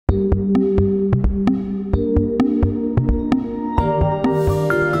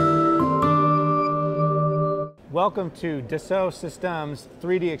welcome to Dassault Systemes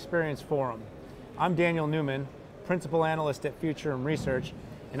 3D Experience Forum. I'm Daniel Newman, Principal Analyst at Futurum Research,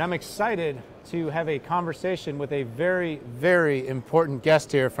 and I'm excited to have a conversation with a very, very important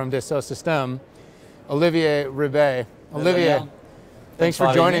guest here from Dassault Systèmes, Olivier Ribet. Olivier, thanks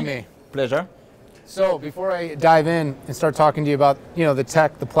for joining me. Pleasure. So before I dive in and start talking to you about the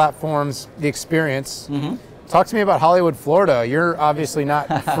tech, the platforms, the experience, talk to me about Hollywood, Florida. You're obviously not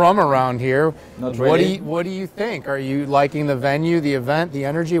from around here. Not really. What do you think? Are you liking the venue, the event, the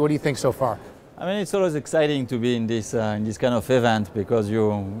energy? What do you think so far? I mean, it's always exciting to be in this kind of event because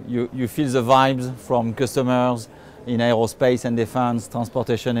you feel the vibes from customers in aerospace and defense,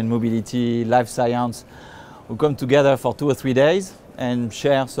 transportation and mobility, life science, who come together for 2 or 3 days and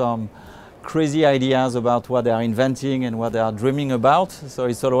share some crazy ideas about what they are inventing and what they are dreaming about. So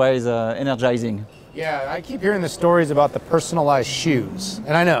it's always energizing. Yeah, I keep hearing the stories about the personalized shoes,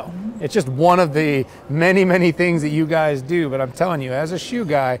 and I know it's just one of the many, many things that you guys do, but I'm telling you, as a shoe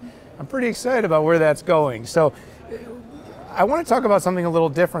guy, I'm pretty excited about where that's going. So I want to talk about something a little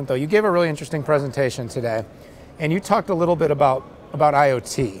different though. You gave a really interesting presentation today, and you talked a little bit about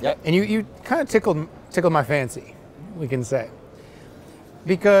IoT. Yep. And you kind of tickled my fancy, we can say.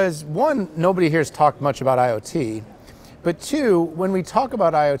 Because one, nobody here has talked much about IoT, but two, when we talk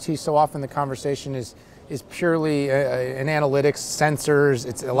about IoT, so often the conversation is purely in analytics, sensors.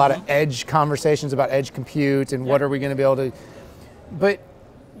 It's a lot of edge conversations about edge compute and what are we going to be able to, but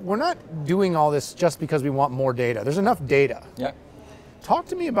we're not doing all this just because we want more data. There's enough data. Yeah. Talk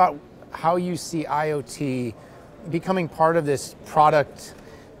to me about how you see IoT becoming part of this product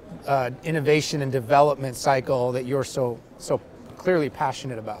innovation and development cycle that you're so clearly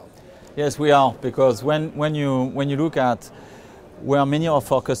passionate about. Yes, we are, because when you look at where many of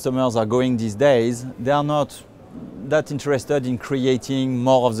our customers are going these days, they are not that interested in creating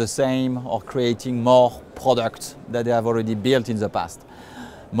more of the same or creating more products that they have already built in the past.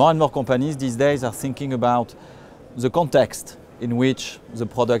 More and more companies these days are thinking about the context in which the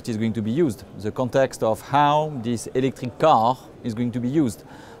product is going to be used, the context of how this electric car is going to be used,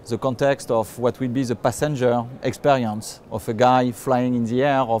 the context of what will be the passenger experience of a guy flying in the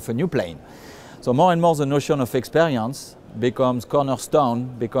air of a new plane. So more and more the notion of experience becomes cornerstone,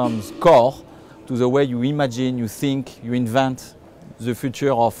 becomes core to the way you imagine, you think, you invent the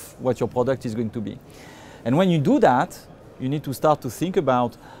future of what your product is going to be. And when you do that, you need to start to think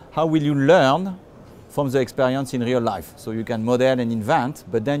about how will you learn from the experience in real life. So you can model and invent,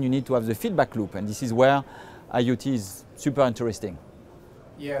 but then you need to have the feedback loop, and this is where IoT is super interesting.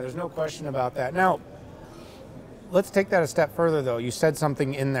 Yeah, there's no question about that. Now, let's take that a step further though. You said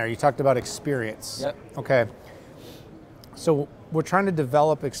something in there, you talked about experience. Yep. Okay, so we're trying to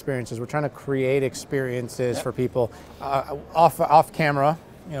develop experiences, we're trying to create experiences for people. Off camera,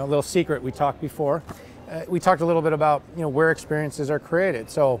 a little secret we talked before. We talked a little bit about where experiences are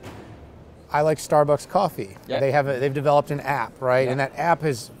created. So I like Starbucks coffee. Yep. They've developed an app, right? Yep. And that app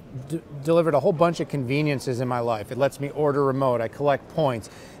has delivered a whole bunch of conveniences in my life. It lets me order remote, I collect points,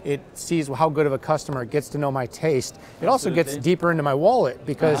 it sees how good of a customer, it gets to know my taste. It also gets deeper into my wallet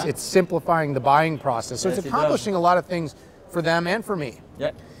because it's simplifying the buying process. So it's accomplishing a lot of things for them and for me.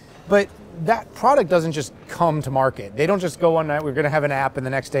 Yeah. But that product doesn't just come to market. They don't just go one night, we're going to have an app, and the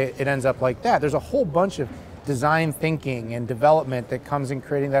next day it ends up like that. There's a whole bunch of design thinking and development that comes in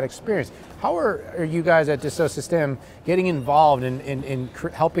creating that experience. How are you guys at Dassault Systèmes getting involved in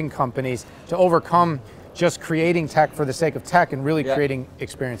helping companies to overcome just creating tech for the sake of tech and really creating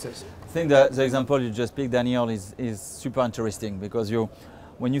experiences? I think that the example you just picked, Daniel, is super interesting because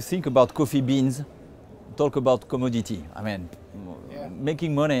when you think about coffee beans, talk about commodity. I mean,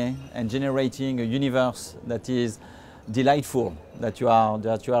 making money and generating a universe that is delightful, that you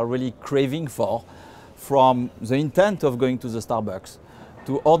are really craving for, from the intent of going to the Starbucks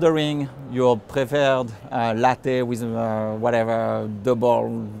to ordering your preferred latte with whatever,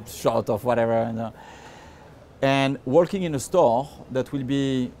 double shot of whatever, and working in a store that will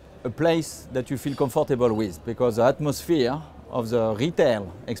be a place that you feel comfortable with because the atmosphere of the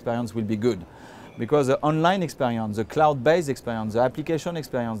retail experience will be good. Because the online experience, the cloud-based experience, the application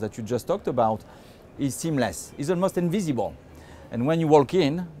experience that you just talked about is seamless, is almost invisible. And when you walk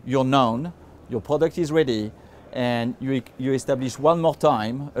in, you're known, your product is ready, and you establish one more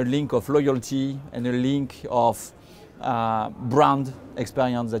time a link of loyalty and a link of brand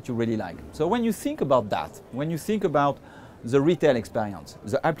experience that you really like. So when you think about that, when you think about the retail experience,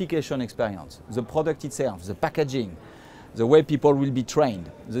 the application experience, the product itself, the packaging, the way people will be trained,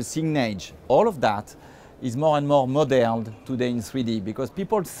 the signage, all of that is more and more modeled today in 3D because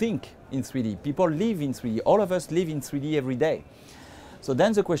people think in 3D, people live in 3D, all of us live in 3D every day. So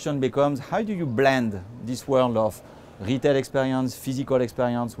then the question becomes, how do you blend this world of retail experience, physical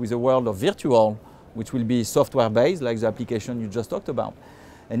experience, with a world of virtual, which will be software-based, like the application you just talked about?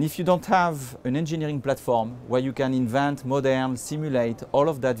 And if you don't have an engineering platform where you can invent, model, simulate all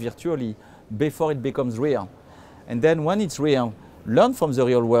of that virtually before it becomes real, and then when it's real, learn from the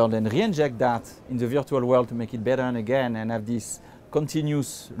real world and re-inject that in the virtual world to make it better and again, and have this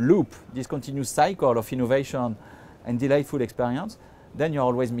continuous loop, this continuous cycle of innovation and delightful experience, then you're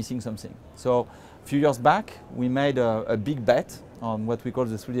always missing something. So a few years back, we made a big bet on what we call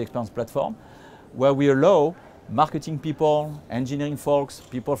the 3DEXPERIENCE platform, where we allow marketing people, engineering folks,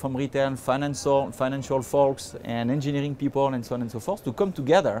 people from retail, financial folks, and engineering people, and so on and so forth, to come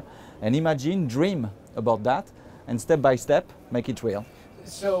together and imagine, dream about that, and step by step, make it real.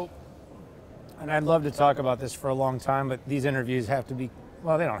 So, and I'd love to talk about this for a long time, but these interviews have to be,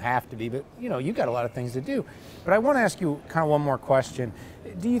 well, they don't have to be, but you know, you got a lot of things to do. But I want to ask you kind of one more question.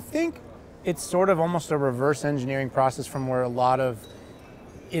 Do you think it's sort of almost a reverse engineering process from where a lot of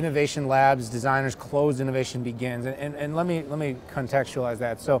innovation labs, designers, closed innovation begins? And let me contextualize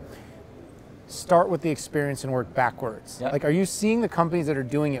that. So start with the experience and work backwards. Yep. Like, are you seeing the companies that are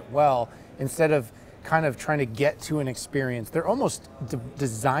doing it well, instead of kind of trying to get to an experience, they're almost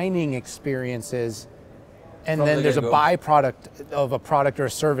designing experiences, and From then the there's a get-go. byproduct of a product or a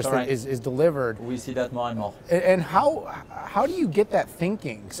service Correct. that is delivered. We see that more and more. And how do you get that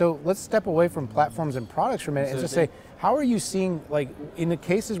thinking? So let's step away from platforms and products for a minute and just say, how are you seeing, like, in the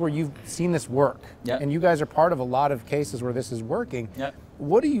cases where you've seen this work, Yep. and you guys are part of a lot of cases where this is working, Yep.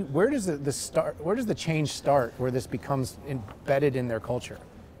 where does the change start, where this becomes embedded in their culture?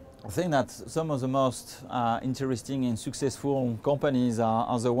 I think that some of the most interesting and successful companies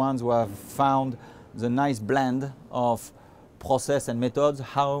are the ones who have found the nice blend of process and methods,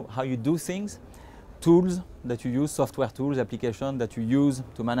 how you do things, tools that you use, software tools, applications that you use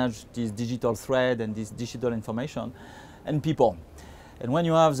to manage this digital thread and this digital information, and people. And when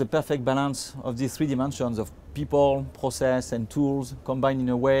you have the perfect balance of these three dimensions of people, process, and tools combined in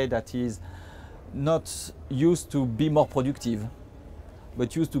a way that is not used to be more productive,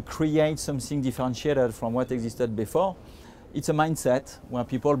 but used to create something differentiated from what existed before, it's a mindset where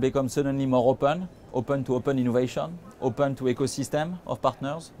people become suddenly more open to open innovation, open to ecosystem of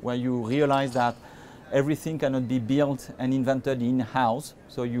partners, where you realize that everything cannot be built and invented in-house.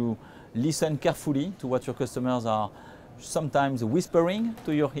 So you listen carefully to what your customers are sometimes whispering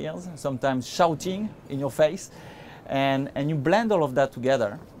to your ears, sometimes shouting in your face, and you blend all of that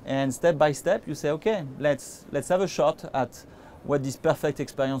together. And step by step, you say, okay, let's have a shot at what this perfect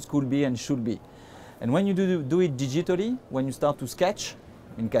experience could be and should be. And when you do it digitally, when you start to sketch,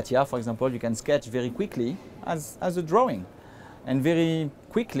 in CATIA, for example, you can sketch very quickly as a drawing. And very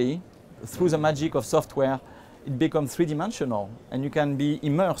quickly, through the magic of software, it becomes three-dimensional, and you can be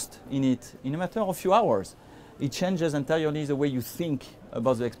immersed in it in a matter of a few hours. It changes entirely the way you think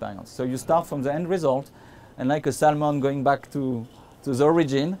about the experience. So you start from the end result, and like a salmon going back to the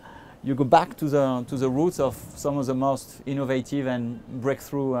origin, you go back to the roots of some of the most innovative and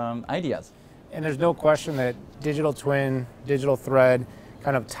breakthrough ideas. And there's no question that digital twin, digital thread,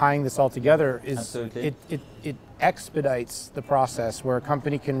 kind of tying this all together is it expedites the process, where a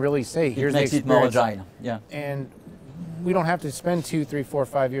company can really say, here's the experience. It makes it more agile. Yeah. And we don't have to spend 2, 3, 4,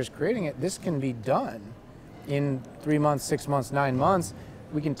 5 years creating it. This can be done in 3 months, 6 months, 9 months.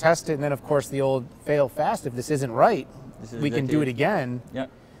 We can test it, and then of course the old fail fast. If this isn't right, we can do it again. Yeah.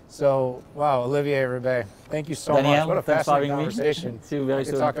 So, wow, Olivier Ribet, thank you so Daniel, much. What a fascinating conversation. See you very we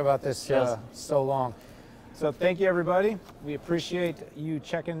could soon. talk about this so long. So thank you, everybody. We appreciate you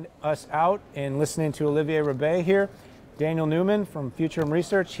checking us out and listening to Olivier Ribet here. Daniel Newman from Futurum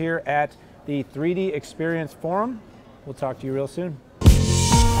Research here at the 3DEXPERIENCE Forum. We'll talk to you real soon.